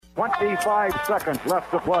25 seconds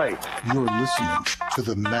left to play. You're listening to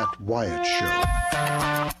the Matt Wyatt Show.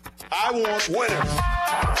 I want winners.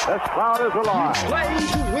 This crowd is alive. Play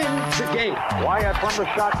to win the game. Wyatt from the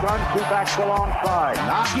shotgun, two backs alongside.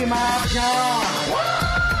 Knock him out, John.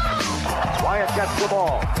 Wyatt gets the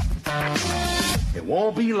ball. It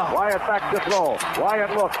won't be long. Wyatt back to throw.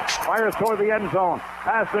 Wyatt looks, fires toward the end zone.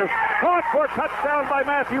 Passes, caught for touchdown by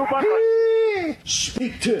Matthew Butler.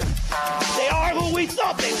 Speak to him. They are who we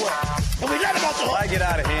thought they were. And we let them off the hook. I get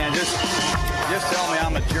out of hand. Just tell me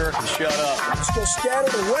I'm a jerk and shut up. Let's go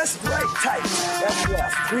scatter the west, right, tight. Left,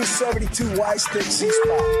 left. 372 Y stick,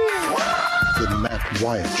 C-spot. The Matt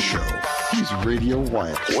Wyatt Show. He's Radio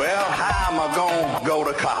Wyatt. Well, how am I going to go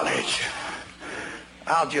to college?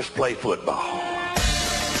 I'll just play football.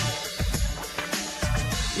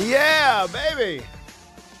 Yeah, baby.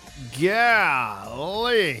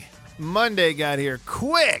 Golly. Monday got here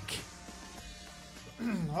quick.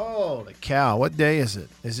 Holy cow. What day is it?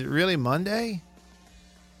 Is it really Monday?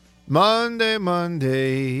 Monday.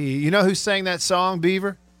 You know who sang that song,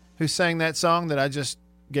 Beaver? Who sang that song that I just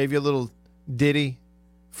gave you a little ditty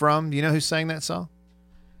from? Do you know who sang that song?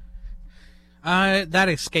 That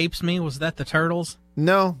escapes me. Was that the Turtles?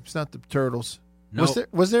 No, it's not the Turtles. Nope.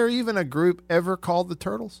 Was there even a group ever called the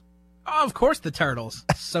Turtles? Oh, of course, the Turtles.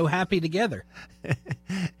 So happy together.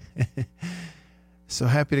 So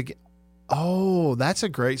happy to get. Oh, that's a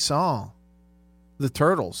great song. The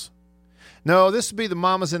Turtles. No, this would be the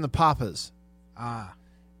Mamas and the Papas. Ah.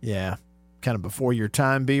 Yeah, kind of before your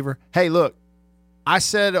time, Beaver. Hey, look, I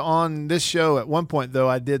said on this show at one point, though,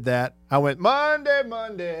 I did that. I went,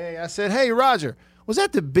 Monday. I said, hey, Roger, was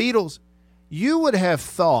that the Beatles? You would have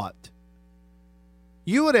thought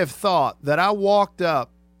that I walked up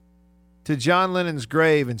to John Lennon's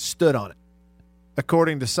grave and stood on it,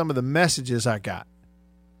 according to some of the messages I got,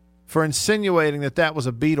 for insinuating that was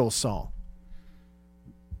a Beatles song.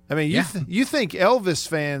 I mean, Yeah. You think Elvis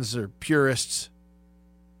fans are purists.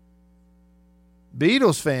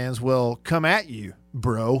 Beatles fans will come at you,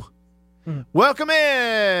 bro. Welcome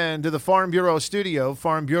in to the Farm Bureau studio.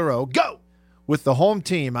 Farm Bureau, go! With the home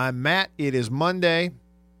team. I'm Matt. It is Monday.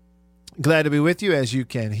 Glad to be with you. As you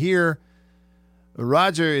can hear,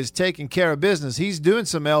 Roger is taking care of business. He's doing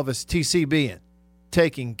some Elvis TCBing,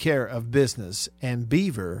 taking care of business. And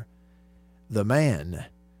Beaver, the man,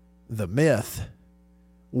 the myth,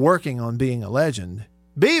 working on being a legend.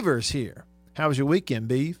 Beaver's here. How was your weekend,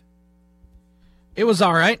 Beav? It was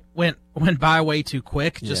all right. Went by way too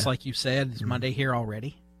quick, just Yeah. like you said. It's Monday here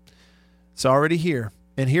already. It's already here.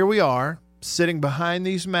 And here we are, sitting behind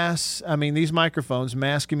these microphones,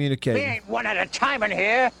 mass communicating. We ain't one at a time in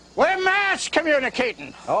here. We're mass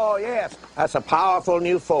communicating. Oh, yes. That's a powerful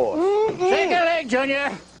new force. Shake a leg,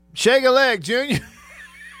 Junior. Shake a leg, Junior.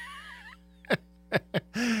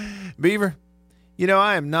 Beaver,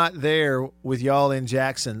 I am not there with y'all in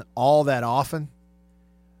Jackson all that often.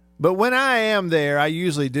 But when I am there, I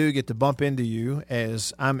usually do get to bump into you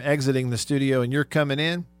as I'm exiting the studio and you're coming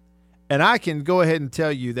in. And I can go ahead and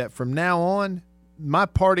tell you that from now on, my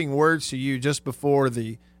parting words to you just before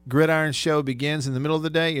the Gridiron Show begins in the middle of the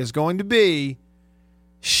day is going to be,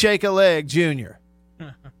 shake a leg, Junior.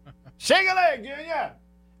 Shake a leg, Junior.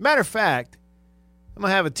 Matter of fact, I'm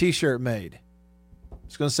going to have a T-shirt made.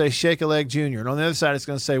 It's going to say shake a leg, Junior. And on the other side, it's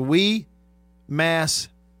going to say we mass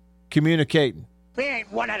communicating. We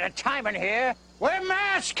ain't one at a time in here. We're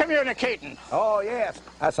mass communicating. Oh, yes.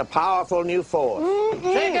 That's a powerful new force.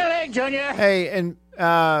 Shake a leg, Junior. Hey, and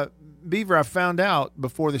Beaver, I found out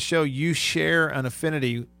before the show you share an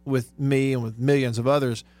affinity with me and with millions of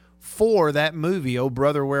others for that movie, Oh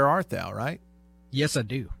Brother, Where Art Thou, right? Yes, I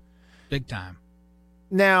do. Big time.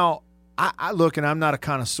 Now, I look, and I'm not a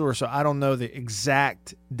connoisseur, so I don't know the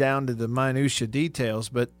exact down to the minutia details,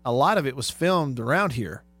 but a lot of it was filmed around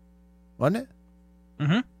here, wasn't it?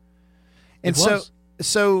 Mm-hmm. And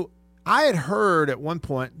so I had heard at one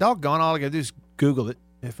point, doggone, all I got to do is Google it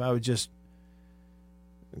if I would just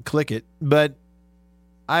click it. But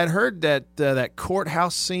I had heard that that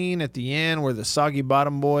courthouse scene at the end where the Soggy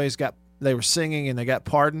Bottom Boys they were singing and they got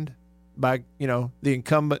pardoned by, the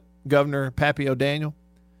incumbent governor, Pappy O'Daniel,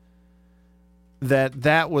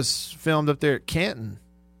 that was filmed up there at Canton.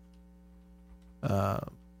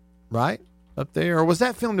 Right? Up there. Or was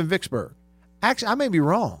that filmed in Vicksburg? Actually, I may be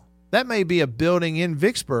wrong. That may be a building in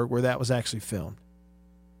Vicksburg where that was actually filmed.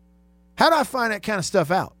 How do I find that kind of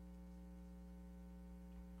stuff out?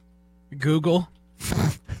 Google.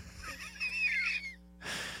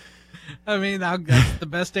 I mean, that's the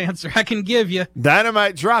best answer I can give you.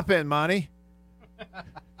 Dynamite drop in, Monty.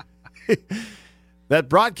 That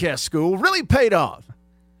broadcast school really paid off.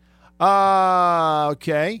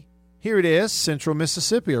 Okay. Here it is, Central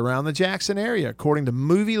Mississippi, around the Jackson area, according to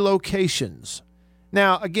movie locations.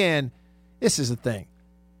 Now, again, this is the thing.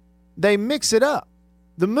 They mix it up.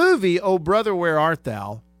 The movie, Oh Brother, Where Art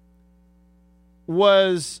Thou,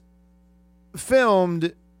 was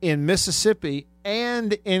filmed in Mississippi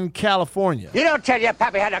and in California. You don't tell your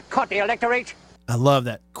pappy how to cut the electorate. I love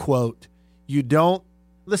that quote. You don't,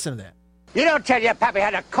 listen to that. You don't tell your pappy how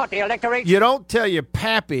to cut the electorate. You don't tell your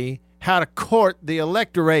pappy how to court the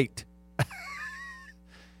electorate.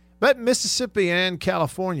 But Mississippi and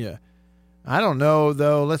California, I don't know,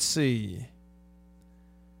 though. Let's see.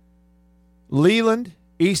 Leland,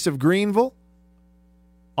 east of Greenville,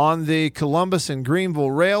 on the Columbus and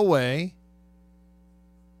Greenville Railway.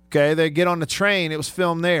 Okay, they get on the train. It was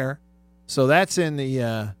filmed there. So that's in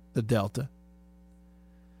the Delta.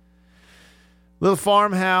 Little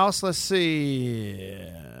farmhouse. Let's see.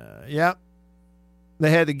 Yep.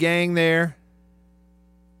 They had the gang there.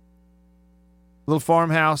 Little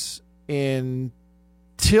farmhouse in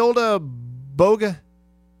Tilda Boga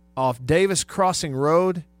off Davis Crossing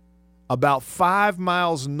Road, about 5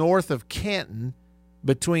 miles north of Canton,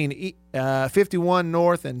 between 51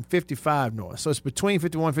 North and 55 North. So it's between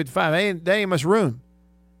 51 and 55. They ain't much room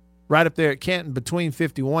right up there at Canton between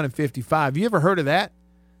 51 and 55. You ever heard of that,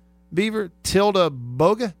 Beaver? Tilda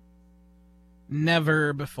Boga?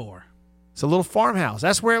 Never before. It's a little farmhouse.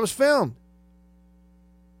 That's where it was filmed.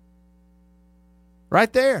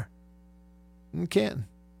 Right there in Canton.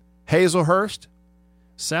 Hazelhurst,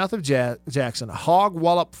 south of Jackson, a hog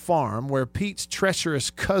wallop farm where Pete's treacherous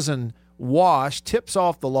cousin Wash tips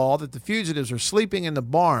off the law that the fugitives are sleeping in the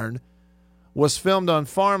barn, was filmed on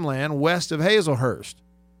farmland west of Hazelhurst.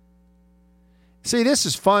 See, this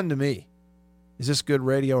is fun to me. Is this good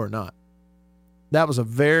radio or not? That was a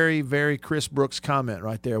very, very Chris Brooks comment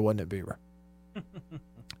right there, wasn't it, Beaver?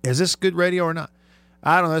 Is this good radio or not?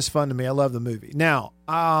 I don't know. It's fun to me. I love the movie. Now,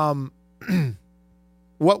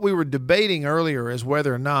 what we were debating earlier is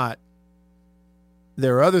whether or not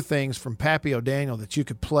there are other things from Pappy O'Daniel that you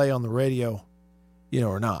could play on the radio,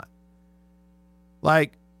 or not.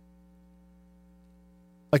 Like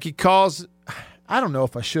he calls, I don't know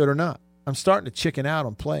if I should or not. I'm starting to chicken out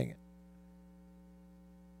on playing it.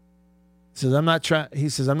 He says,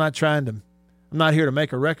 I'm not here to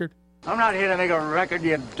make a record. I'm not here to make a record,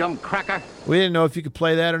 you dumb cracker. We didn't know if you could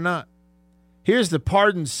play that or not. Here's the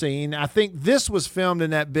pardon scene. I think this was filmed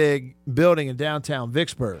in that big building in downtown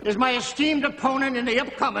Vicksburg. Is my esteemed opponent in the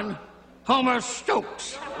upcoming Homer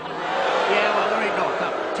Stokes. Yeah, well, there ain't no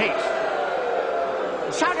cup. Taste.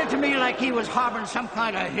 It sounded to me like he was harboring some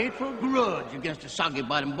kind of hateful grudge against the Soggy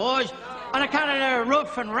Bottom boys on account of their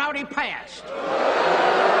rough and rowdy past.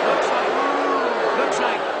 Looks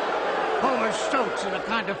like Homer Stokes is the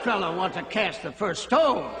kind of fellow who wants to cast the first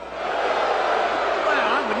stone.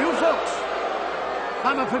 Well, I'm with you folks.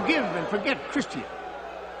 I'm a forgive and forget Christian.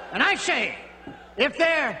 And I say, if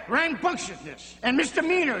their rambunctiousness and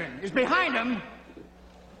misdemeanor is behind them,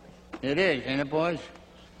 it is, ain't it, boys?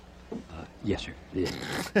 Yes, sir. It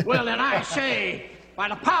is. Well, then I say, by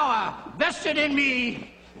the power vested in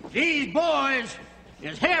me, these boys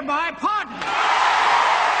is hereby pardoned.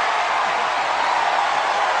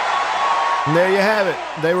 And there you have it.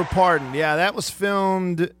 They were pardoned. Yeah, that was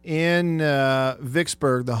filmed in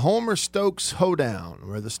Vicksburg, the Homer Stokes hoedown,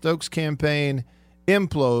 where the Stokes campaign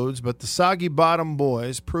implodes, but the Soggy Bottom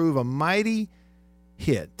Boys prove a mighty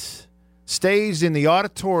hit. Staged in the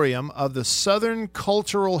auditorium of the Southern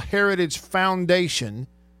Cultural Heritage Foundation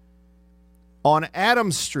on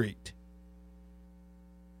Adams Street.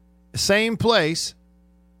 The same place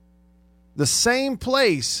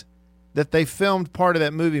that they filmed part of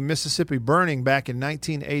that movie, Mississippi Burning, back in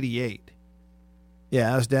 1988.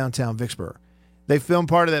 Yeah, that was downtown Vicksburg. They filmed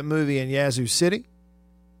part of that movie in Yazoo City.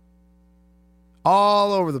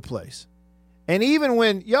 All over the place. And even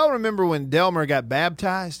when, y'all remember when Delmer got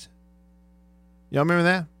baptized? Y'all remember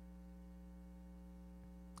that?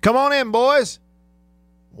 Come on in, boys.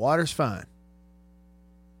 Water's fine.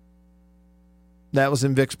 That was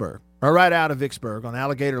in Vicksburg. Or right out of Vicksburg on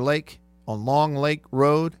Alligator Lake, on Long Lake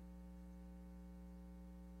Road.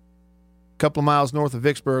 Couple of miles north of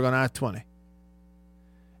Vicksburg on I-20.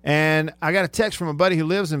 And I got a text from a buddy who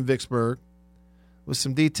lives in Vicksburg with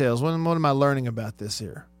some details. What am I learning about this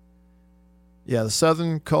here? Yeah, the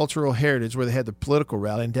Southern Cultural Heritage, where they had the political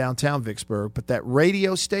rally in downtown Vicksburg, but that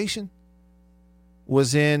radio station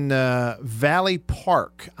was in Valley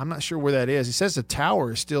Park. I'm not sure where that is. He says the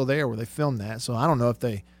tower is still there where they filmed that, so I don't know if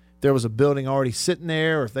there was a building already sitting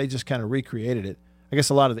there or if they just kind of recreated it. I guess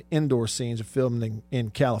a lot of the indoor scenes are filmed in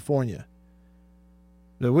California.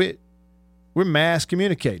 We're mass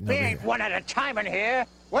communicating We over ain't here. one at a time in here.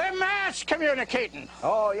 We're mass communicating.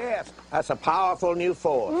 Oh, yes. That's a powerful new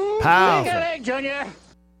force. Powerful. Shake a leg, Junior.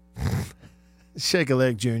 Shake a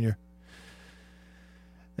leg, Junior.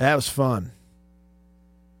 That was fun.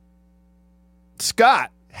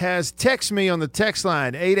 Scott has texted me on the text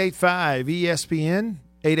line, 885-ESPN,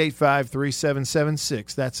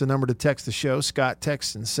 885-3776. That's the number to text the show. Scott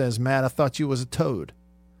texts and says, Matt, I thought you was a toad.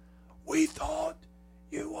 We thought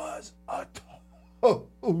you was a toad.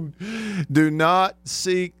 Do not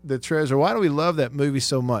seek the treasure. Why do we love that movie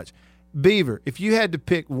so much? Beaver, if you had to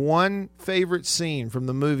pick one favorite scene from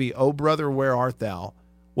the movie Oh Brother, Where Art Thou,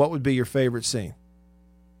 what would be your favorite scene?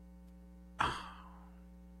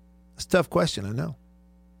 It's a tough question, I know.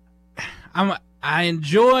 I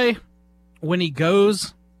enjoy when he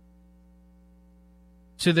goes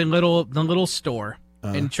to the little store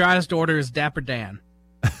and tries to order his Dapper Dan.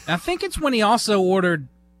 I think it's when he's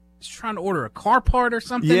trying to order a car part or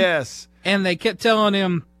something. Yes. And they kept telling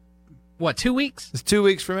him, what, 2 weeks? It's 2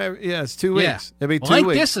 weeks from it's 2 weeks. Yeah. It'll be 2 Like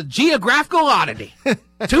weeks. this a geographical oddity.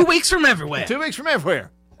 2 weeks from everywhere. 2 weeks from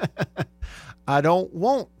everywhere. I don't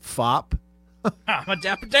want FOP. I'm a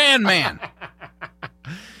Dapper Dan man.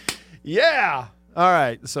 Yeah. All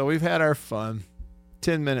right. So we've had our fun.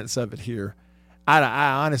 10 minutes of it here. I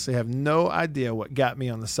honestly have no idea what got me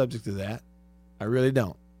on the subject of that. I really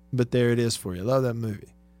don't. But there it is for you. Love that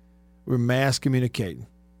movie. We're mass communicating.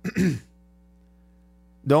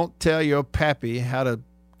 Don't tell your pappy how to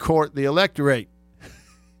court the electorate.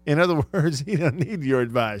 In other words, he don't need your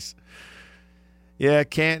advice. Yeah,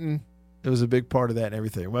 Canton, it was a big part of that and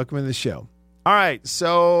everything. Welcome to the show. All right,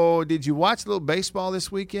 so did you watch a little baseball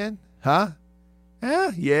this weekend? Huh?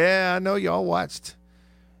 Yeah, I know y'all watched.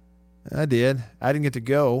 I did. I didn't get to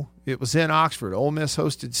go. It was in Oxford. Ole Miss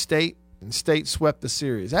hosted State, and State swept the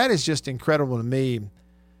series. That is just incredible to me,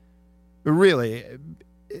 really,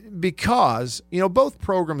 because, both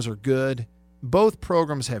programs are good. Both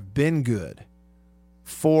programs have been good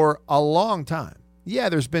for a long time. Yeah,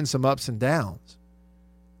 there's been some ups and downs.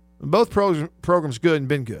 Both programs good and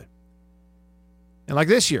been good. And like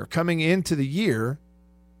this year, coming into the,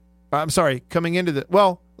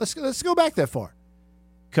 let's go back that far.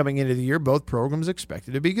 Coming into the year, both programs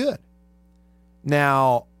expected to be good.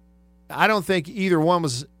 Now, I don't think either one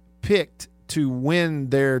was picked to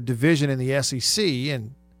win their division in the SEC,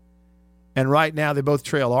 and right now they both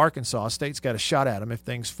trail Arkansas. State's got a shot at them if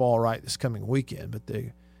things fall right this coming weekend, but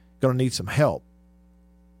they're going to need some help.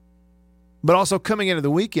 But also coming into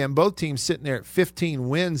the weekend, both teams sitting there at 15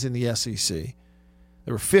 wins in the SEC.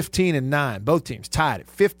 They were 15-9. Both teams tied at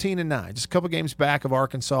 15-9, just a couple games back of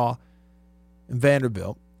Arkansas and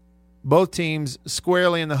Vanderbilt. Both teams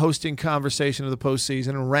squarely in the hosting conversation of the postseason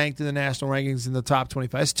and ranked in the national rankings in the top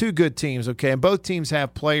 25. It's two good teams, okay? And both teams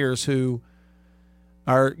have players who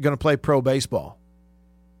are going to play pro baseball.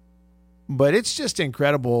 But it's just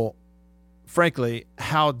incredible, frankly,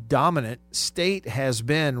 how dominant State has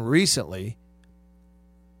been recently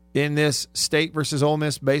in this State versus Ole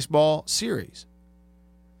Miss baseball series.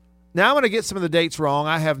 Now, I'm going to get some of the dates wrong.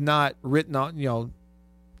 I have not written on,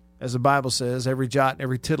 as the Bible says, every jot and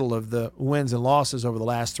every tittle of the wins and losses over the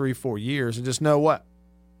last 3-4 years. And just know what?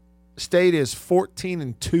 State is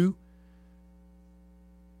 14-2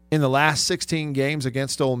 in the last 16 games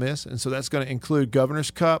against Ole Miss. And so that's going to include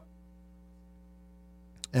Governor's Cup.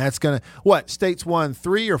 And that's going to, State's won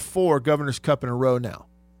 3 or 4 Governor's Cup in a row now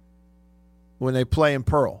when they play in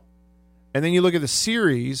Pearl. And then you look at the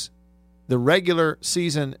series, the regular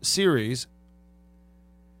season series.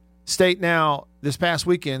 State now, this past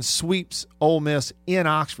weekend, sweeps Ole Miss in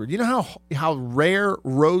Oxford. You know how rare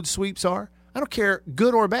road sweeps are? I don't care,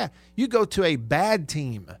 good or bad. You go to a bad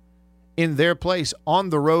team in their place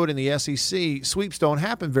on the road in the SEC, sweeps don't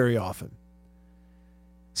happen very often.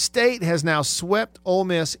 State has now swept Ole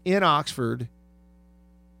Miss in Oxford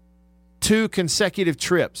 2 consecutive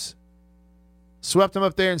trips. Swept them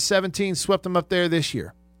up there in 17, swept them up there this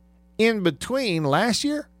year. In between, last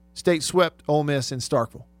year, State swept Ole Miss in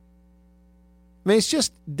Starkville. I mean, it's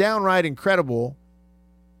just downright incredible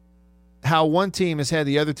how one team has had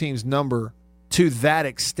the other team's number to that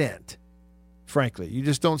extent, frankly. You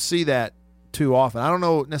just don't see that too often. I don't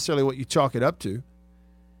know necessarily what you chalk it up to.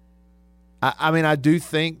 I mean, I do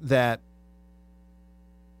think that,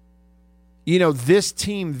 this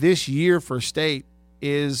team this year for State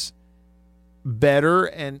is better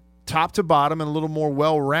and top to bottom and a little more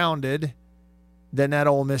well-rounded than that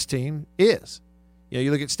Ole Miss team is. You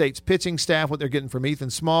look at State's pitching staff, what they're getting from Ethan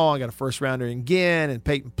Small. I got a first-rounder in Ginn, and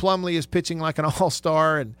Peyton Plumlee is pitching like an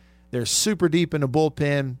all-star, and they're super deep in the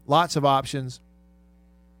bullpen, lots of options.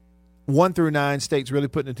 1 through 9, State's really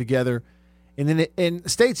putting it together. And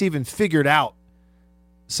State's even figured out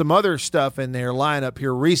some other stuff in their lineup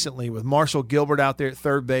here recently with Marshall Gilbert out there at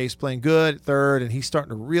third base playing good at third, and he's starting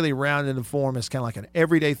to really round into form as kind of like an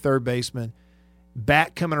everyday third baseman.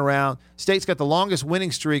 Back coming around. State's got the longest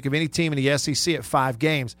winning streak of any team in the SEC at 5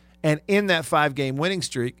 games, and in that 5-game winning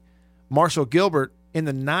streak, Marshall Gilbert in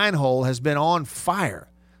the 9-hole has been on fire.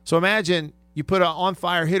 So imagine you put an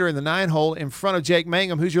on-fire hitter in the 9-hole in front of Jake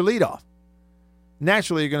Mangum, who's your leadoff.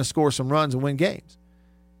 Naturally, you're going to score some runs and win games.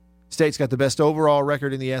 State's got the best overall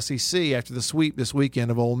record in the SEC after the sweep this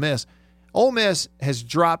weekend of Ole Miss. Ole Miss has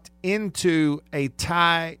dropped into a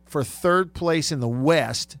tie for third place in the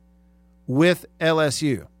West with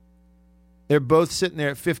LSU. They're both sitting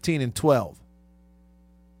there at 15 and 12.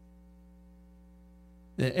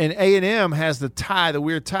 And A&M has the tie, the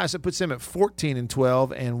weird tie, so it puts them at 14 and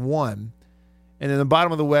 12 and 1. And then the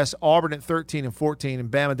bottom of the West, Auburn at 13 and 14, and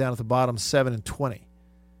Bama down at the bottom, 7 and 20.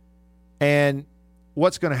 And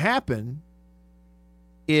what's going to happen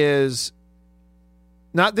is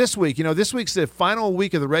not this week. You know, this week's the final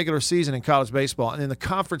week of the regular season in college baseball, and then the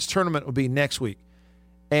conference tournament will be next week.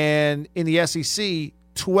 And in the SEC,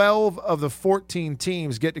 12 of the 14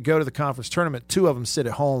 teams get to go to the conference tournament. 2 of them sit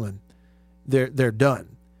at home, and they're done.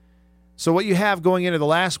 So what you have going into the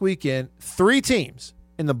last weekend, 3 teams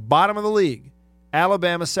in the bottom of the league,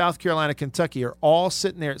 Alabama, South Carolina, Kentucky, are all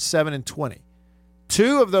sitting there at 7 and 20.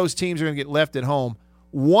 2 of those teams are going to get left at home.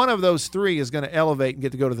 1 of those 3 is going to elevate and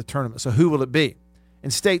get to go to the tournament. So who will it be?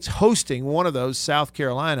 And State's hosting one of those, South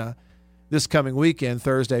Carolina, this coming weekend,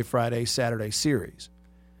 Thursday, Friday, Saturday series.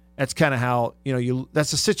 That's kind of how,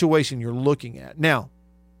 that's the situation you're looking at. Now,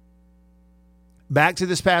 back to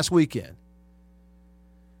this past weekend.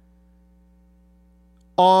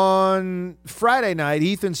 On Friday night,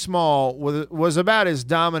 Ethan Small was about as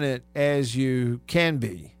dominant as you can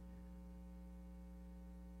be.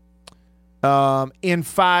 In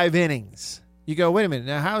 5 innings. You go, wait a minute,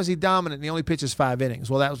 now how is he dominant and he only pitches 5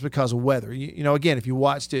 innings? Well, that was because of weather. Again, if you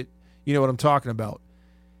watched it, you know what I'm talking about.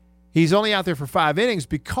 He's only out there for 5 innings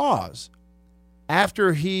because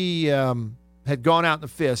after he had gone out in the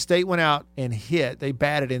 5th, State went out and hit. They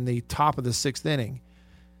batted in the top of the 6th inning.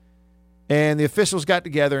 And the officials got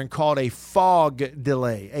together and called a fog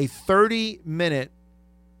delay, a 30-minute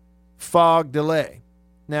fog delay.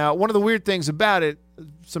 Now, one of the weird things about it,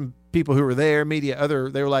 some people who were there, media,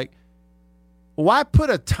 they were like, why put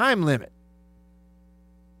a time limit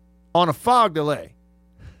on a fog delay?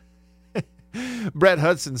 Brett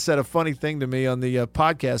Hudson said a funny thing to me on the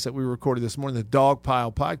podcast that we recorded this morning, the Dog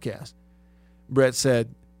Pile podcast. Brett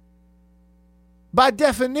said, by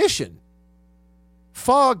definition,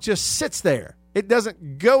 fog just sits there. It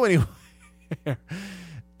doesn't go anywhere.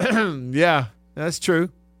 Yeah, that's true.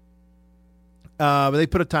 But they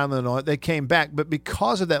put a time limit on it. They came back. But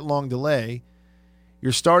because of that long delay,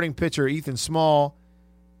 your starting pitcher, Ethan Small,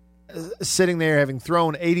 sitting there having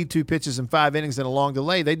thrown 82 pitches in 5 innings in a long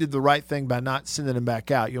delay, they did the right thing by not sending him back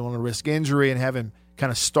out. You don't want to risk injury and have him kind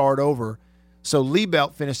of start over. So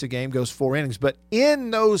Liebelt finished the game, goes 4 innings. But in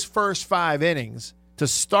those first 5 innings, to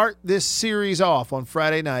start this series off on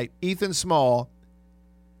Friday night, Ethan Small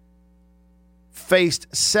faced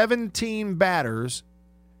 17 batters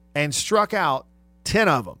and struck out 10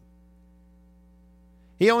 of them.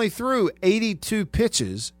 He only threw 82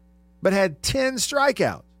 pitches, but had 10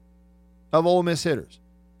 strikeouts of Ole Miss hitters.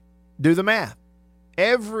 Do the math.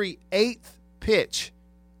 Every 8th pitch,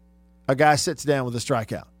 a guy sits down with a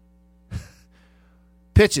strikeout.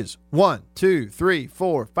 Pitches, 1, 2, 3,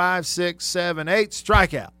 4, 5, 6, 7, 8,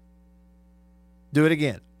 strikeout. Do it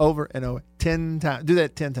again, over and over, 10 times. Do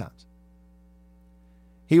that 10 times.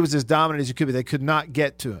 He was as dominant as you could be. They could not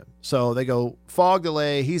get to him. So they go fog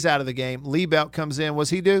delay. He's out of the game. Liebelt comes in. What's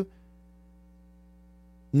he do?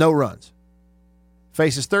 No runs.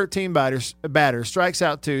 Faces 13 batters, strikes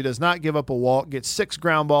out 2, does not give up a walk, gets 6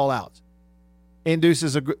 ground ball outs,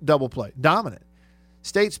 induces a double play. Dominant.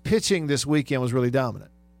 State's pitching this weekend was really dominant.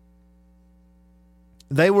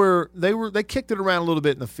 They kicked it around a little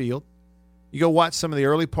bit in the field. You go watch some of the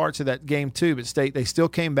early parts of that game too, but State, they still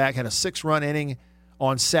came back, had a 6-run inning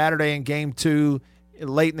on Saturday in game 2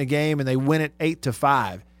 late in the game, and they win it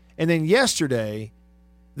 8-5. And then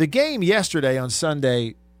the game yesterday on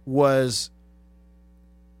Sunday was,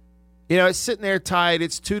 it's sitting there tied.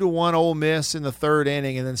 It's 2-1 Ole Miss in the 3rd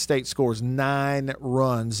inning, and then State scores 9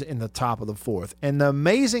 runs in the top of the 4th. And the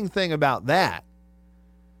amazing thing about that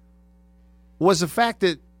was the fact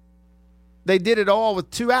that they did it all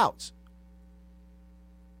with 2 outs.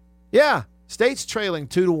 Yeah, State's trailing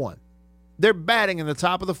 2-1. They're batting in the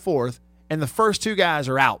top of the 4th, and the first 2 guys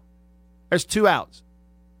are out. There's 2 outs.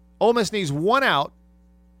 Ole Miss needs 1 out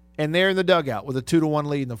and they're in the dugout with a 2-1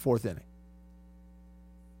 lead in the fourth inning.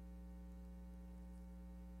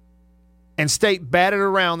 And State batted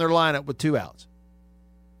around their lineup with 2 outs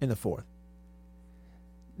in the fourth.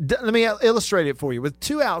 Let me illustrate it for you. With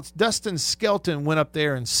 2 outs, Dustin Skelton went up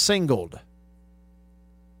there and singled.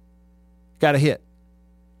 Got a hit.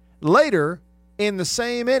 Later, in the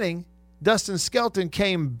same inning, Dustin Skelton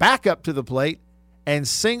came back up to the plate and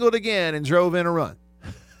singled again and drove in a run.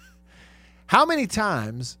 How many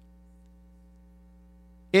times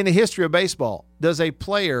in the history of baseball does a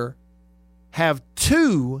player have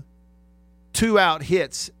 2 2-out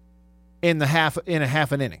hits in a half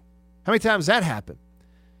an inning? How many times that happened?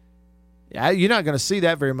 You're not going to see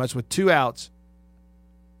that very much with 2 outs,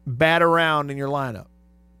 bat around in your lineup.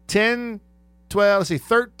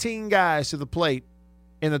 13 guys to the plate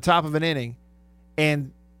in the top of an inning,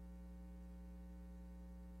 and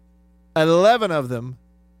 11 of them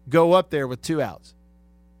go up there with 2 outs.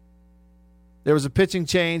 There was a pitching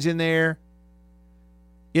change in there.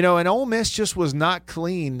 And Ole Miss just was not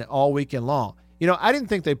clean all weekend long. I didn't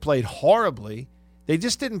think they played horribly. They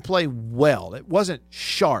just didn't play well. It wasn't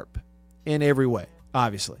sharp in every way,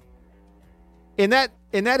 obviously. In that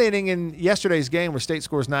inning in yesterday's game where State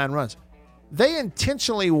scores 9 runs, they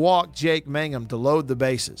intentionally walked Jake Mangum to load the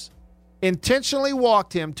bases. Intentionally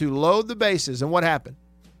walked him to load the bases, and what happened?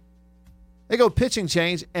 They go pitching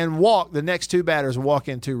change and walk the next 2 batters and walk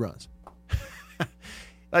in 2 runs.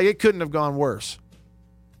 Like, it couldn't have gone worse.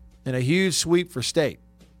 And a huge sweep for State.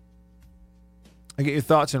 I get your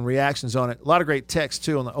thoughts and reactions on it. A lot of great texts,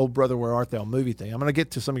 too, on the Old Brother Where Art Thou movie thing. I'm going to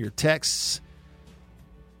get to some of your texts.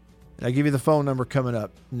 I'll give you the phone number coming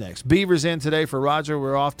up next. Beaver's in today for Roger.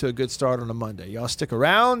 We're off to a good start on a Monday. Y'all stick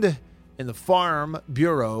around in the Farm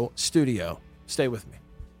Bureau studio. Stay with me.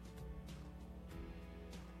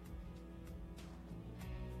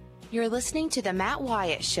 You're listening to The Matt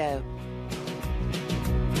Wyatt Show.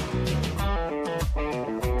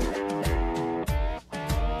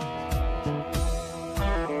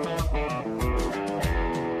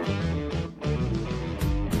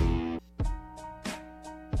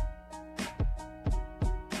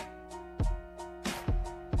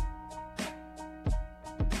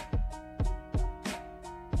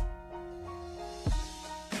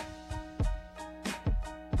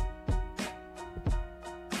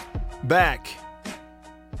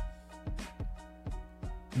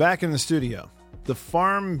 Back in the studio, the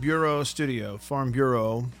Farm Bureau studio. Farm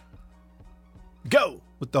Bureau, go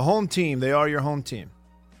with the home team. They are your home team.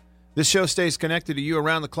 This show stays connected to you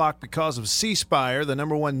around the clock because of C Spire, the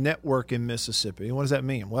 #1 network in Mississippi. And what does that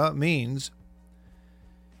mean? Well, it means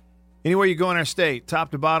anywhere you go in our state, top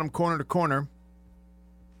to bottom, corner to corner,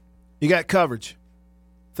 you got coverage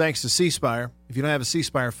thanks to C Spire. If you don't have a C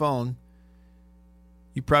Spire phone,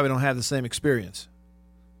 you probably don't have the same experience.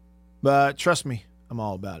 But trust me, I'm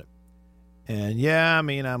all about it. And yeah, I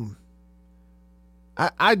mean,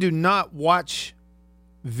 I do not watch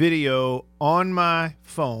video on my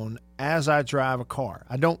phone as I drive a car.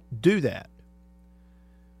 I don't do that.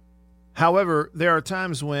 However, there are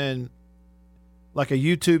times when, like a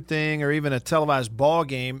YouTube thing or even a televised ball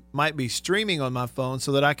game might be streaming on my phone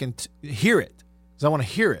so that I can hear it, because I want to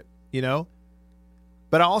hear it,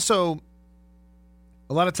 But I also,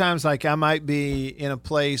 a lot of times, like, I might be in a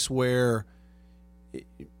place where,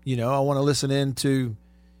 I want to listen into,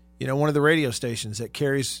 one of the radio stations that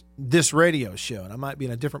carries this radio show, and I might be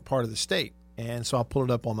in a different part of the state. And so I'll pull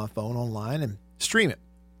it up on my phone online and stream it.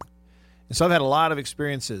 And so I've had a lot of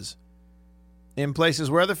experiences in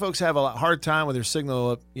places where other folks have a hard time with their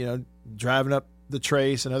signal, driving up the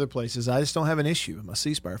Trace and other places. I just don't have an issue with my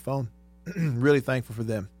C Spire phone. Really thankful for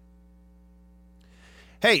them.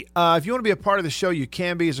 Hey, if you want to be a part of the show, you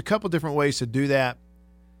can be. There's a couple different ways to do that.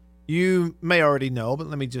 You may already know, but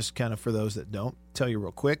let me just kind of, for those that don't, tell you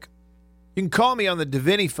real quick. You can call me on the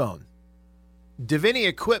Davini phone. Davini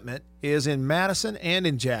Equipment is in Madison and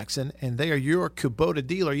in Jackson, and they are your Kubota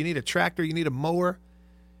dealer. You need a tractor, you need a mower,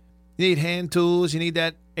 you need hand tools, you need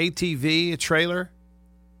that ATV, a trailer.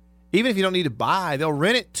 Even if you don't need to buy, they'll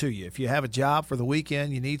rent it to you. If you have a job for the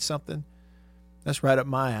weekend, you need something, that's right up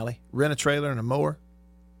my alley. Rent a trailer and a mower.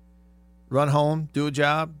 Run home, do a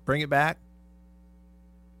job, bring it back.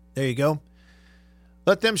 There you go.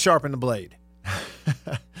 Let them sharpen the blade.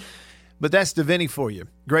 But that's Davini for you.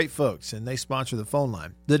 Great folks, and they sponsor the phone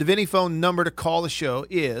line. The Davini phone number to call the show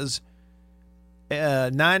is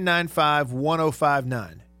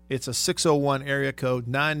 995-1059. It's a 601 area code,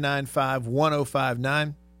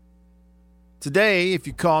 995-1059. Today, if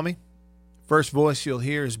you call me, first voice you'll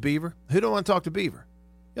hear is Beaver. Who don't want to talk to Beaver?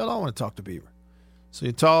 Y'all don't want to talk to Beaver. So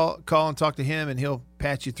you call and talk to him, and he'll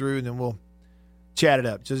patch you through, and then we'll chat it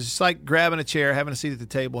up. Just like grabbing a chair, having a seat at the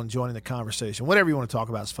table, and joining the conversation. Whatever you want to talk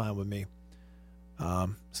about is fine with me.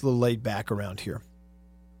 It's a little laid back around here.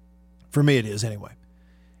 For me, it is anyway.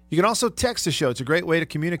 You can also text the show. It's a great way to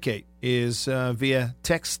communicate, is via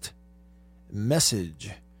text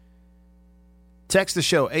message. Text the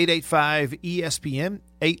show, 885-ESPN,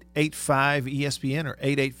 885-ESPN, or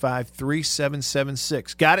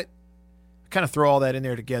 885-3776. Got it? I kind of throw all that in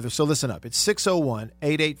there together. So listen up. It's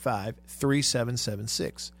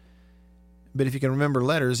 601-885-3776. But if you can remember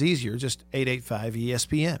letters, easier, just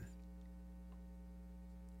 885-ESPN.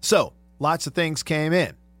 So, lots of things came in.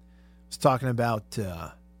 I was talking about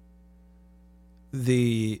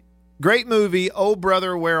the great movie, Oh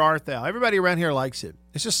Brother, Where Art Thou? Everybody around here likes it.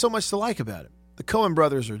 There's just so much to like about it. The Coen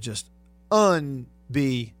brothers are just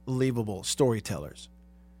unbelievable storytellers.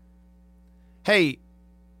 Hey,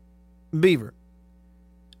 Beaver.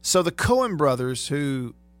 So the Coen brothers,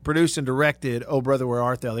 who produced and directed Oh Brother, Where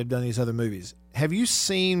Art Thou? They've done these other movies. Have you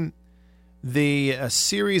seen the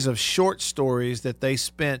series of short stories that they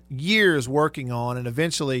spent years working on and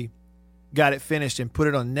eventually got it finished and put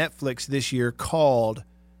it on Netflix this year called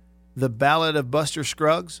The Ballad of Buster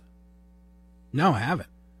Scruggs? No, I haven't.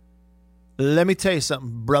 Let me tell you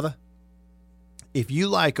something, brother. If you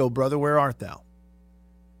like Oh Brother, Where Art Thou?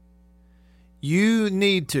 You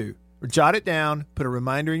need to jot it down, put a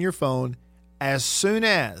reminder in your phone as soon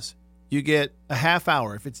as you get a half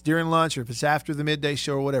hour, if it's during lunch or if it's after the midday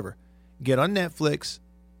show or whatever. Get on Netflix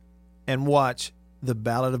and watch The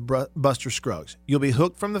Ballad of Buster Scruggs. You'll be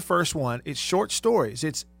hooked from the first one. It's short stories.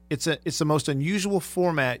 It's the most unusual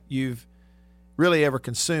format you've really ever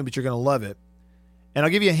consumed, but you're going to love it. And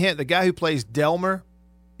I'll give you a hint. The guy who plays Delmer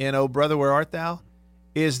in Oh Brother, Where Art Thou?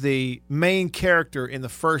 Is the main character in the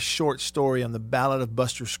first short story on The Ballad of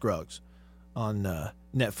Buster Scruggs on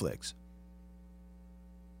Netflix.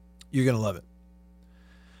 You're going to love it.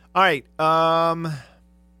 All right.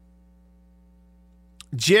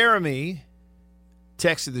 Jeremy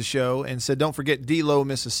texted the show and said, don't forget D-Lo,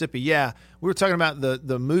 Mississippi. Yeah, we were talking about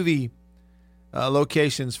the movie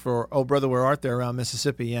locations for Oh Brother, Where Art Thou around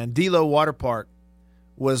Mississippi. And D-Lo Water Park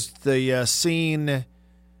was the scene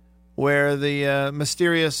where the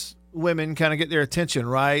mysterious women kind of get their attention,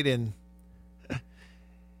 right? And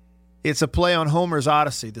it's a play on Homer's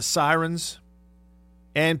Odyssey, the sirens.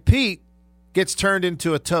 And Pete gets turned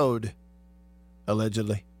into a toad,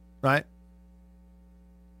 allegedly, right?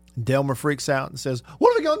 Delmer freaks out and says,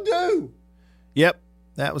 what are we going to do? Yep,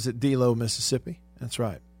 that was at D-Lo, Mississippi. That's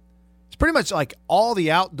right. It's pretty much like all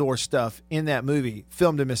the outdoor stuff in that movie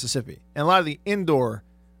filmed in Mississippi. And a lot of the indoor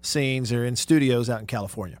scenes are in studios out in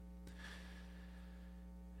California.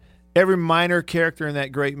 Every minor character in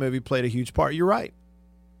that great movie played a huge part. You're right.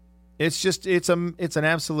 It's an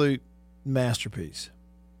absolute masterpiece.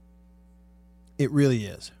 It really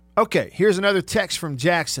is. Okay, here's another text from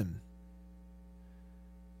Jackson.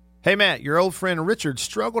 Hey, Matt, your old friend Richard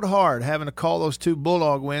struggled hard having to call those two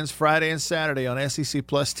Bulldog wins Friday and Saturday on SEC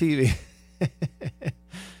Plus TV.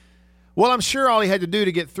 Well, I'm sure all he had to do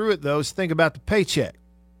to get through it, though, is think about the paycheck.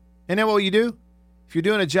 And then what you do? If you're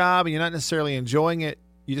doing a job and you're not necessarily enjoying it,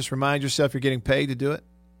 you just remind yourself you're getting paid to do it.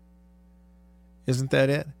 Isn't that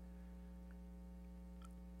it?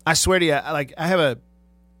 I swear to you,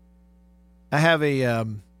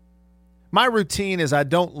 my routine is I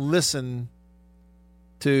don't listen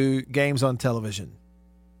to games on television.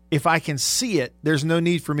 If I can see it, there's no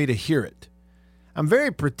need for me to hear it. I'm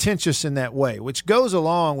very pretentious in that way, which goes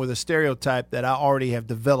along with a stereotype that I already have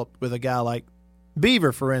developed with a guy like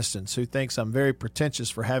Beaver, for instance, who thinks I'm very pretentious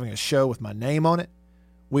for having a show with my name on it.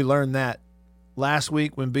 We learned that last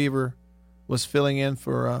week when Beaver was filling in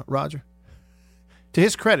for Roger. To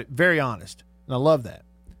his credit, very honest, and I love that.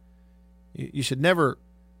 You should never,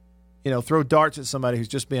 throw darts at somebody who's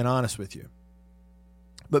just being honest with you.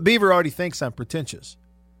 But Beaver already thinks I'm pretentious.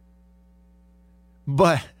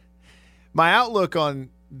 But my outlook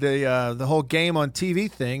on the whole game on TV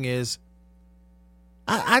thing is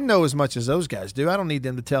I know as much as those guys do. I don't need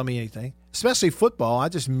them to tell me anything, especially football. I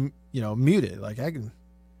just, mute it. Like I can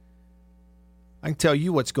tell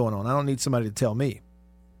you what's going on. I don't need somebody to tell me.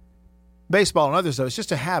 Baseball and others, though, it's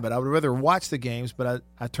just a habit. I would rather watch the games, but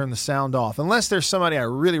I turn the sound off. Unless there's somebody I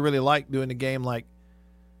really, really like doing the game, like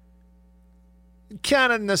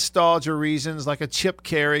kind of nostalgia reasons, like a Chip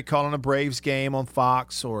Carey calling a Braves game on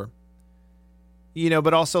Fox, or,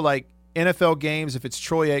 but also like NFL games. If it's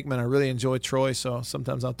Troy Aikman, I really enjoy Troy, so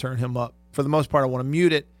sometimes I'll turn him up. For the most part, I want to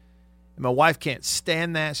mute it. And my wife can't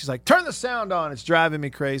stand that. She's like, turn the sound on. It's driving me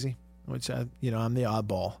crazy, which, I'm the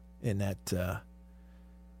oddball in that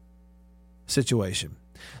situation.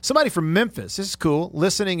 Somebody from Memphis, this is cool,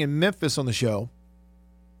 listening in Memphis on the show,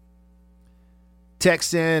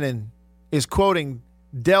 texts in and is quoting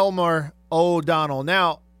Delmer O'Donnell.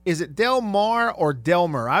 Now, is it Delmar or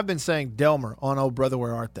Delmer? I've been saying Delmer on Oh Brother,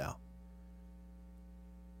 Where Art Thou?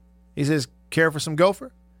 He says, care for some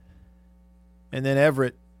gopher? And then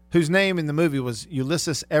Everett, whose name in the movie was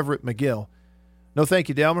Ulysses Everett McGill. No, thank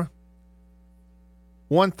you, Delmer.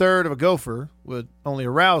 1/3 of a gopher would only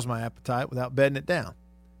arouse my appetite without bedding it down.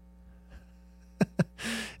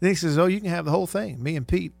 Then he says, oh, you can have the whole thing. Me and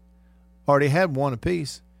Pete already had one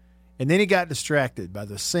apiece. And then he got distracted by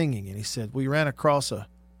the singing, and he said, we ran across a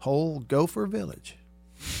whole gopher village.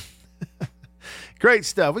 Great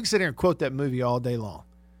stuff. We can sit here and quote that movie all day long.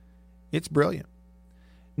 It's brilliant.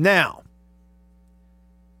 Now,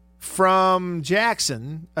 from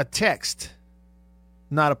Jackson, a text.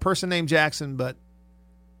 Not a person named Jackson, but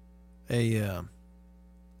a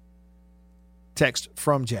text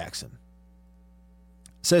from Jackson.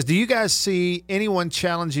 Says, do you guys see anyone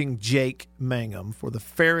challenging Jake Mangum for the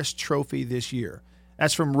Ferris Trophy this year?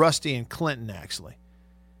 That's from Rusty and Clinton, actually.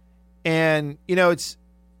 And, you know, it's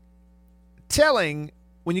telling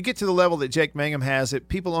when you get to the level that Jake Mangum has it,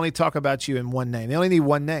 people only talk about you in one name. They only need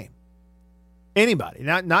one name. Anybody,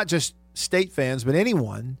 not just state fans, but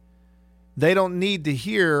anyone. They don't need to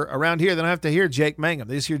hear, around here, they don't have to hear Jake Mangum.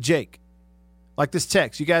 They just hear Jake. Like this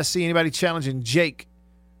text. You guys see anybody challenging Jake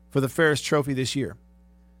for the Ferris Trophy this year?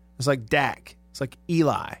 It's like Dak. It's like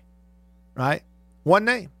Eli, right? One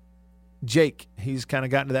name, Jake. He's kind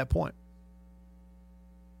of gotten to that point.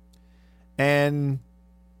 And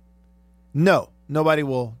no, nobody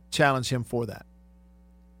will challenge him for that.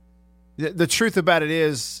 The truth about it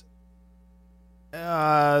is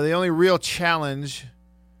the only real challenge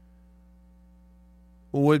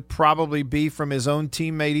would probably be from his own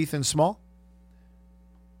teammate, Ethan Small.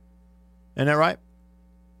 Isn't that right?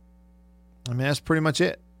 I mean, that's pretty much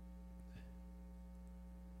it.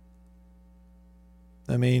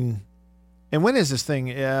 I mean, and when is this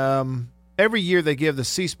thing? Every year they give the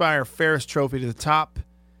C. Spire Ferris Trophy to the top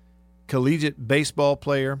collegiate baseball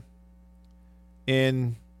player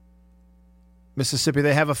in Mississippi.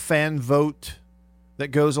 They have a fan vote that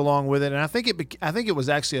goes along with it, and I think it was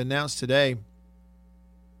actually announced today.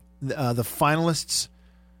 The finalists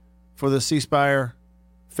for the C. Spire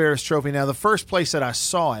Ferris Trophy. Now, the first place that I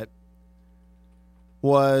saw it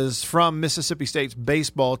was from Mississippi State's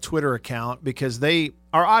baseball Twitter account, because they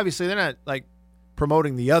are obviously, they're not like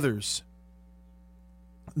promoting the others.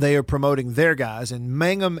 They are promoting their guys, and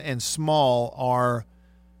Mangum and Small are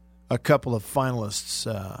a couple of finalists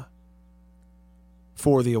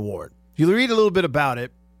for the award. If you read a little bit about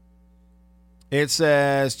it, it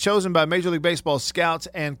says, chosen by Major League Baseball scouts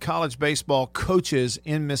and college baseball coaches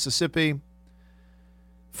in Mississippi.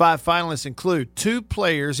 5 finalists include 2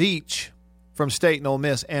 players each from State and Ole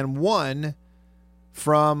Miss and 1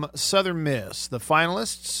 from Southern Miss. The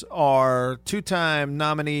finalists are 2-time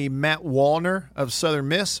nominee Matt Wallner of Southern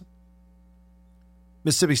Miss,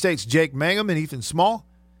 Mississippi State's Jake Mangum and Ethan Small,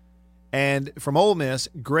 and from Ole Miss,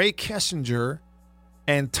 Gray Kessinger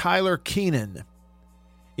and Tyler Keenan.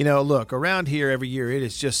 You know, look, around here every year it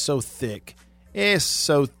is just so thick. It's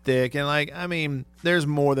so thick. And, like, I mean, there's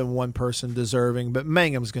more than one person deserving, but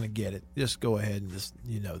Mangum's going to get it. Just go ahead and just,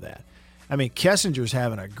 you know that. I mean, Kessinger's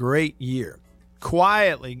having a great year.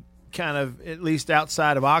 Quietly, kind of, at least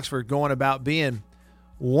outside of Oxford, going about being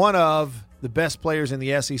one of the best players in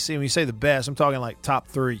the SEC. When you say the best, I'm talking like top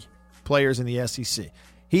 3 players in the SEC.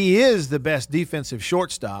 He is the best defensive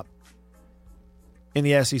shortstop in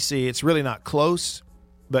the SEC. It's really not close,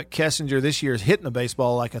 but Kessinger this year is hitting the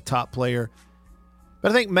baseball like a top player.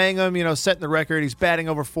 But I think Mangum, you know, setting the record. He's batting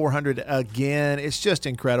over 400 again. It's just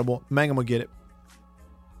incredible. Mangum will get it.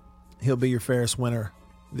 He'll be your Ferris winner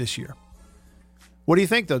this year. What do you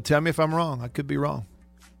think, though? Tell me if I'm wrong. I could be wrong.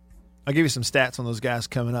 I'll give you some stats on those guys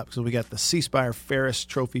coming up, because we got the C. Spire Ferris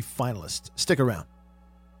Trophy finalists. Stick around.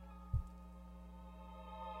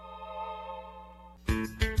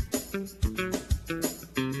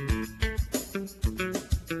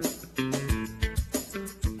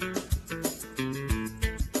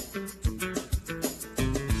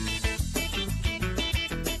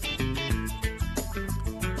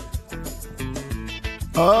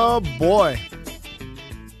 Oh, boy.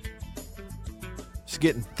 It's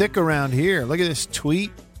getting thick around here. Look at this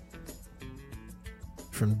tweet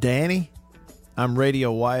from Danny. I'm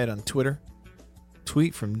Radio Wyatt on Twitter.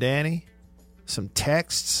 Tweet from Danny. Some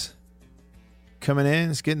texts coming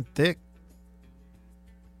in. It's getting thick.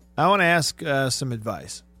 I want to ask some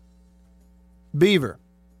advice. Beaver,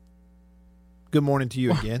 good morning to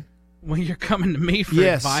you again. Well, you're coming to me for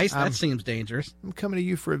advice? That seems dangerous. I'm coming to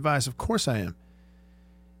you for advice. Of course I am.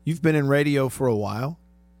 You've been in radio for a while.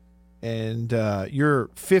 and you're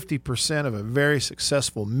 50% of a very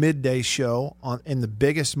successful midday show in the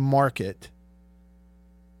biggest market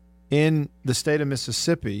in the state of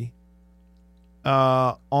Mississippi,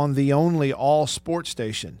 on the only all sports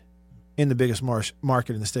station in the biggest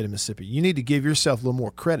market in the state of Mississippi. You need to give yourself a little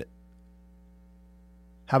more credit.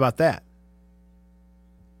 How about that?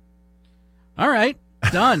 All right,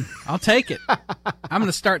 done. I'll take it. I'm going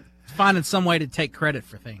to start finding some way to take credit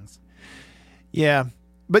for things. Yeah,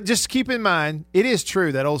 but just keep in mind, it is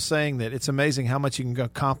true, that old saying that it's amazing how much you can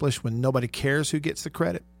accomplish when nobody cares who gets the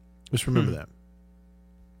credit. Just remember that.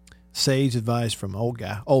 Sage advice from old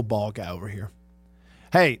bald guy over here.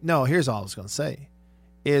 Hey, no, here's all I was going to say.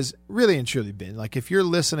 Is really and truly, Ben, like if you're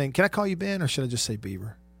listening, can I call you Ben or should I just say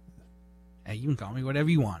Beaver? Hey, you can call me whatever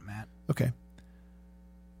you want, Matt. Okay.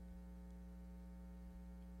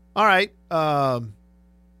 All right.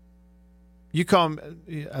 You call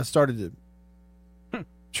me, I started to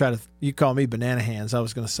try to, you call me banana hands. I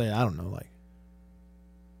was going to say, I don't know, like,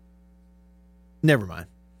 never mind.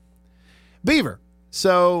 Beaver.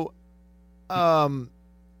 So,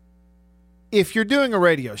 if you're doing a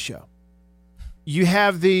radio show, you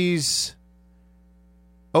have these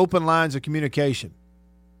open lines of communication,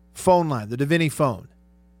 phone line, the Davini phone,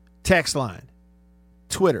 text line,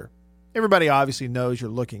 Twitter. Everybody obviously knows you're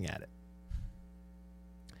looking at it.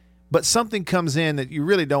 But something comes in that you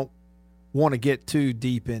really don't want to get too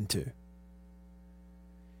deep into.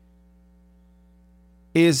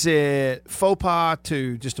 Is it faux pas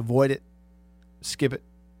to just avoid it, skip it?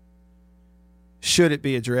 Should it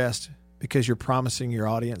be addressed because you're promising your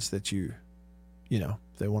audience that you know,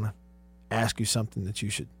 if they want to ask you something that you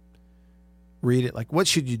should read it? Like, what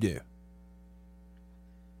should you do?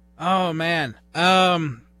 Oh man,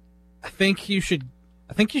 I think you should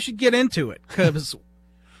get into it because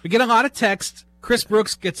we get a lot of text. Chris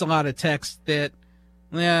Brooks gets a lot of text that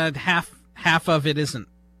half of it isn't,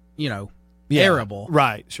 airable.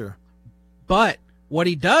 Right, sure. But what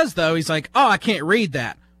he does though, he's like, "Oh, I can't read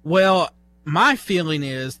that." Well, my feeling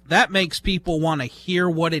is that makes people want to hear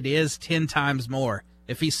what it is 10 times more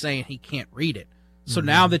if he's saying he can't read it. So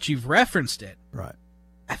now that you've referenced it, right,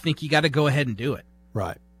 I think you got to go ahead and do it.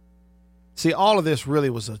 Right. See, all of this really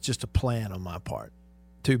was just a plan on my part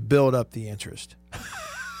to build up the interest.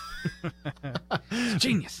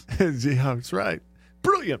 Genius. Yeah, that's right.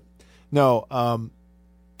 Brilliant. No,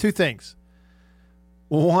 two things.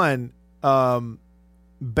 One,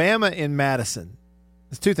 Bama in Madison.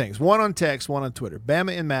 There's two things. One on text, one on Twitter.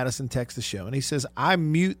 Bama in Madison texts the show, and he says, I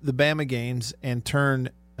mute the Bama games and turn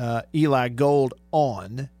Eli Gold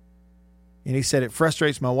on. And he said, it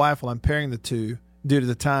frustrates my wife while I'm pairing the two due to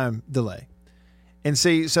the time delay. And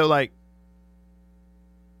see, so like,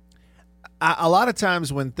 a lot of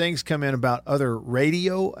times when things come in about other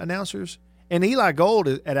radio announcers, and Eli Gold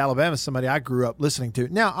at Alabama is somebody I grew up listening to.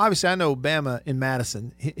 Now, obviously, I know Bama in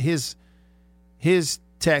Madison. His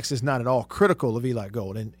text is not at all critical of Eli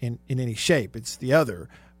Gold in any shape. It's the other.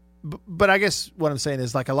 But I guess what I'm saying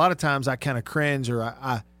is, like, a lot of times I kind of cringe or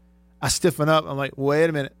I stiffen up. I'm like, wait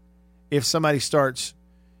a minute. If somebody starts,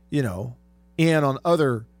 in on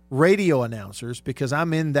other radio announcers, because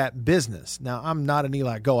I'm in that business. Now, I'm not an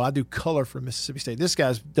Eli Gold. I do color for Mississippi State. This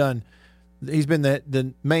guy's he's been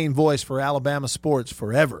the main voice for Alabama sports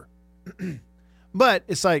forever. But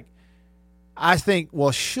it's like, I think,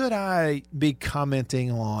 well, should I be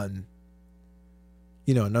commenting on,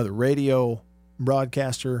 another radio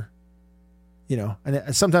broadcaster?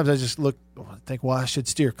 And sometimes I just think, well, I should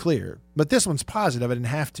steer clear. But this one's positive. I didn't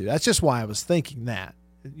have to. That's just why I was thinking that,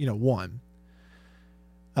 one.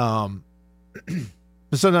 But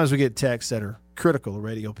sometimes we get texts that are critical of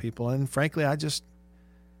radio people. And frankly,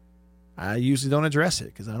 I usually don't address it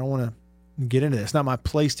because I don't want to get into this. It's not my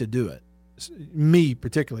place to do it. Me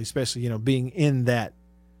particularly, especially, being in that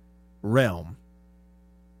realm.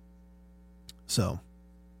 So,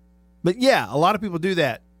 but yeah, a lot of people do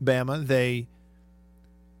that, Bama.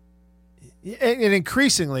 And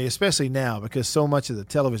increasingly, especially now, because so much of the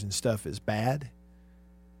television stuff is bad.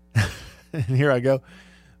 And here I go.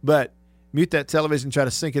 But mute that television, try to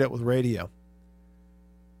sync it up with radio.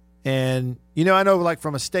 And, I know, like,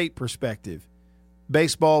 from a state perspective,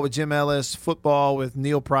 baseball with Jim Ellis, football with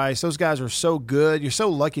Neil Price, those guys are so good. You're so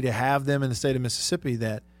lucky to have them in the state of Mississippi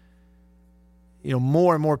that,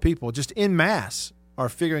 more and more people just en masse are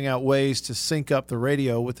figuring out ways to sync up the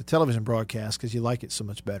radio with the television broadcast because you like it so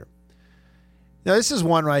much better. Now, this is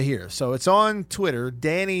one right here. So it's on Twitter.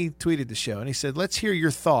 Danny tweeted the show, and he said, let's hear your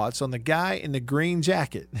thoughts on the guy in the green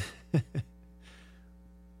jacket.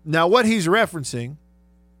 Now, what he's referencing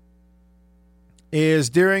is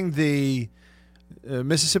during the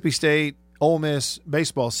Mississippi State Ole Miss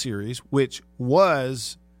baseball series, which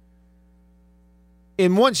was,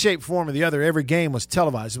 in one shape, form, or the other, every game was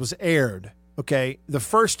televised. It was aired, okay? The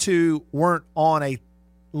first two weren't on a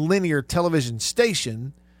linear television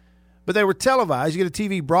station, but they were televised. You get a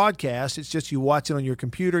TV broadcast. It's just you watch it on your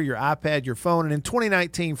computer, your iPad, your phone. And in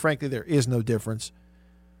 2019, frankly, there is no difference.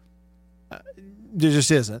 There just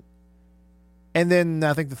isn't. And then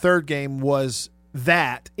I think the third game was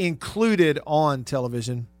that included on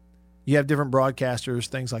television. You have different broadcasters,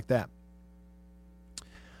 things like that.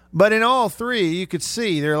 But in all three, you could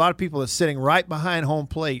see there are a lot of people that's sitting right behind home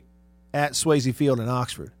plate at Swayze Field in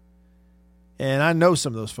Oxford. And I know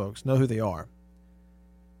some of those folks, know who they are.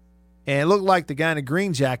 And it looked like the guy in a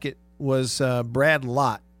green jacket was Brad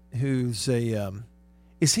Lott, who's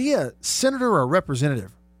is he a senator or a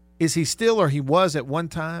representative? Is he still, or he was at one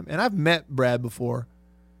time? And I've met Brad before,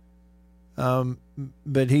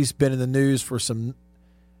 but he's been in the news for some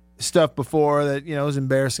stuff before that, was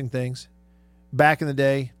embarrassing things. Back in the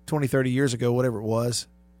day, 20, 30 years ago, whatever it was,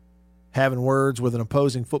 having words with an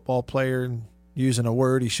opposing football player and using a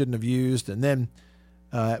word he shouldn't have used. And then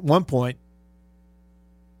at one point,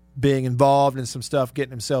 being involved in some stuff,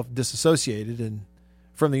 getting himself disassociated and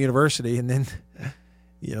from the university, and then,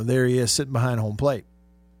 there he is sitting behind home plate,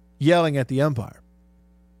 yelling at the umpire.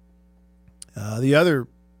 One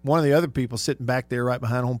of the other people sitting back there right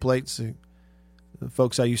behind home plate, the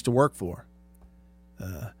folks I used to work for,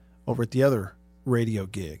 over at the other radio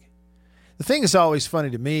gig. The thing that's always funny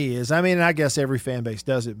to me is, I guess every fan base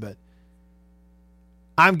does it, but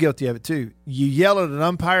I'm guilty of it too. You yell at an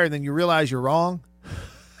umpire and then you realize you're wrong.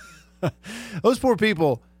 Those poor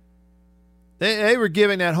people, they were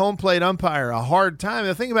giving that home plate umpire a hard time.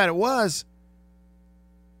 The thing about it was,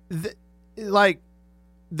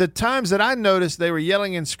 the times that I noticed they were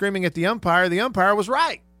yelling and screaming at the umpire was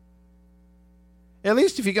right. At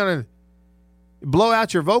least if you're going to blow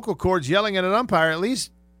out your vocal cords yelling at an umpire, at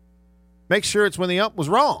least make sure it's when the ump was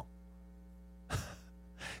wrong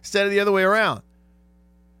instead of the other way around.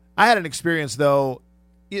 I had an experience, though,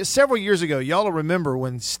 several years ago. Y'all will remember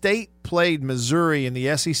when State played Missouri in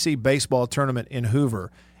the SEC baseball tournament in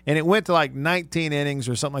Hoover, and it went to like 19 innings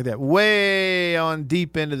or something like that, way on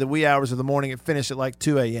deep into the wee hours of the morning. It finished at like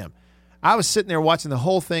 2 a.m. I was sitting there watching the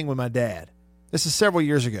whole thing with my dad. This is several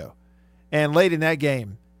years ago. And late in that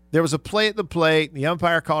game, there was a play at the plate. The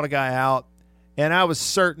umpire called a guy out, and I was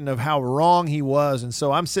certain of how wrong he was. And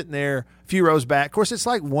so I'm sitting there a few rows back. Of course, it's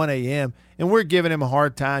like 1 a.m., and we're giving him a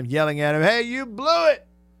hard time, yelling at him, "Hey, you blew it.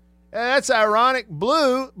 That's ironic.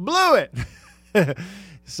 Blew it."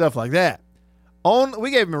 Stuff like that.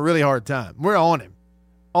 We gave him a really hard time. We're on him.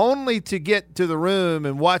 Only to get to the room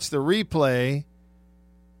and watch the replay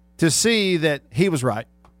to see that he was right.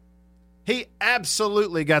 He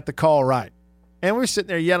absolutely got the call right. And we're sitting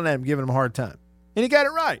there yelling at him, giving him a hard time. And he got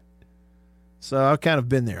it right. So I've kind of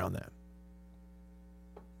been there on that.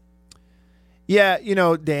 Yeah,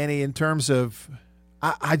 Danny, in terms of,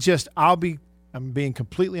 I'm being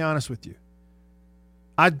completely honest with you.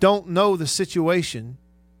 I don't know the situation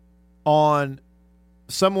on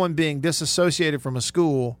someone being disassociated from a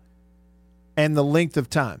school and the length of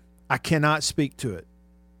time. I cannot speak to it.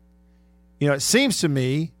 It seems to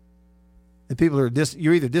me that people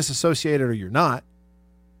you're either disassociated or you're not.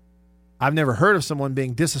 I've never heard of someone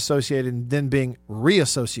being disassociated and then being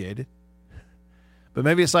reassociated. But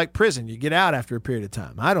maybe it's like prison. You get out after a period of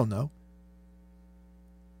time. I don't know.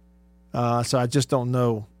 So I just don't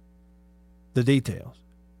know the details.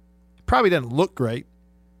 It probably doesn't look great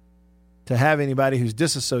to have anybody who's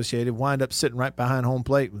disassociated wind up sitting right behind home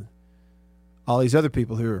plate with all these other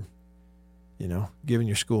people who are, giving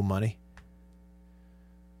your school money.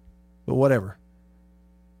 But whatever.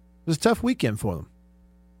 It was a tough weekend for them.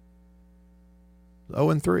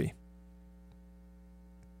 0-3.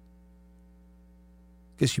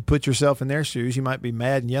 Guess you put yourself in their shoes, you might be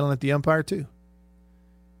mad and yelling at the umpire too.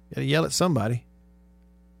 You got to yell at somebody.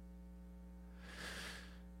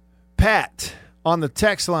 Pat on the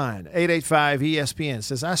text line, 885-ESPN,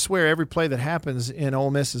 says, "I swear every play that happens in Ole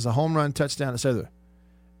Miss is a home run, touchdown, etc."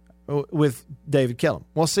 with David Kellum.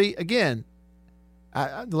 Well, see, again,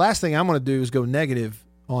 the last thing I'm going to do is go negative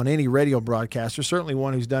on any radio broadcaster, certainly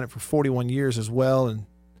one who's done it for 41 years as well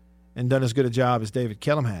and done as good a job as David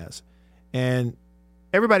Kellum has. And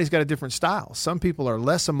everybody's got a different style. Some people are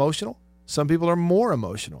less emotional. Some people are more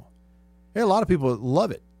emotional. There are a lot of people that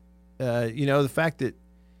love it. The fact that,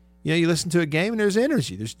 you listen to a game and there's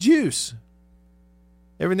energy, there's juice.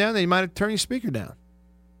 Every now and then you might turn your speaker down.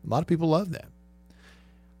 A lot of people love that.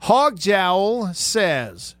 Hog Jowl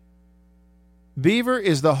says, Beaver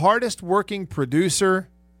is the hardest working producer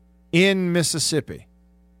in Mississippi.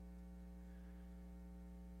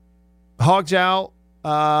 Hog Jowl,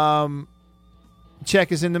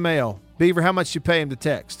 check is in the mail. Beaver, how much you pay him to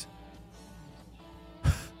text?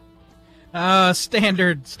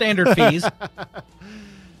 Standard fees.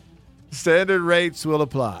 Standard rates will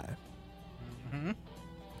apply. Mm-hmm.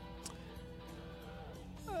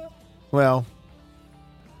 Well,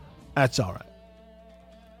 that's all right.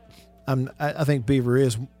 I think Beaver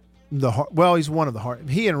is he's one of the hard.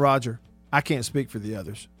 He and Roger. I can't speak for the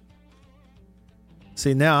others.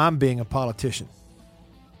 See, now I'm being a politician.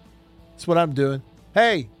 That's what I'm doing.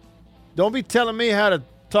 Hey, don't be telling me how to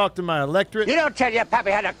talk to my electorate. You don't tell your pappy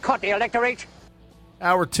how to cut the electorate.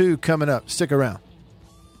 Hour 2 coming up. Stick around.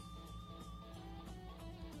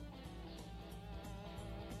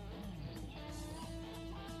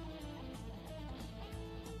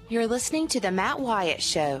 You're listening to The Matt Wyatt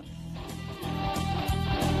Show.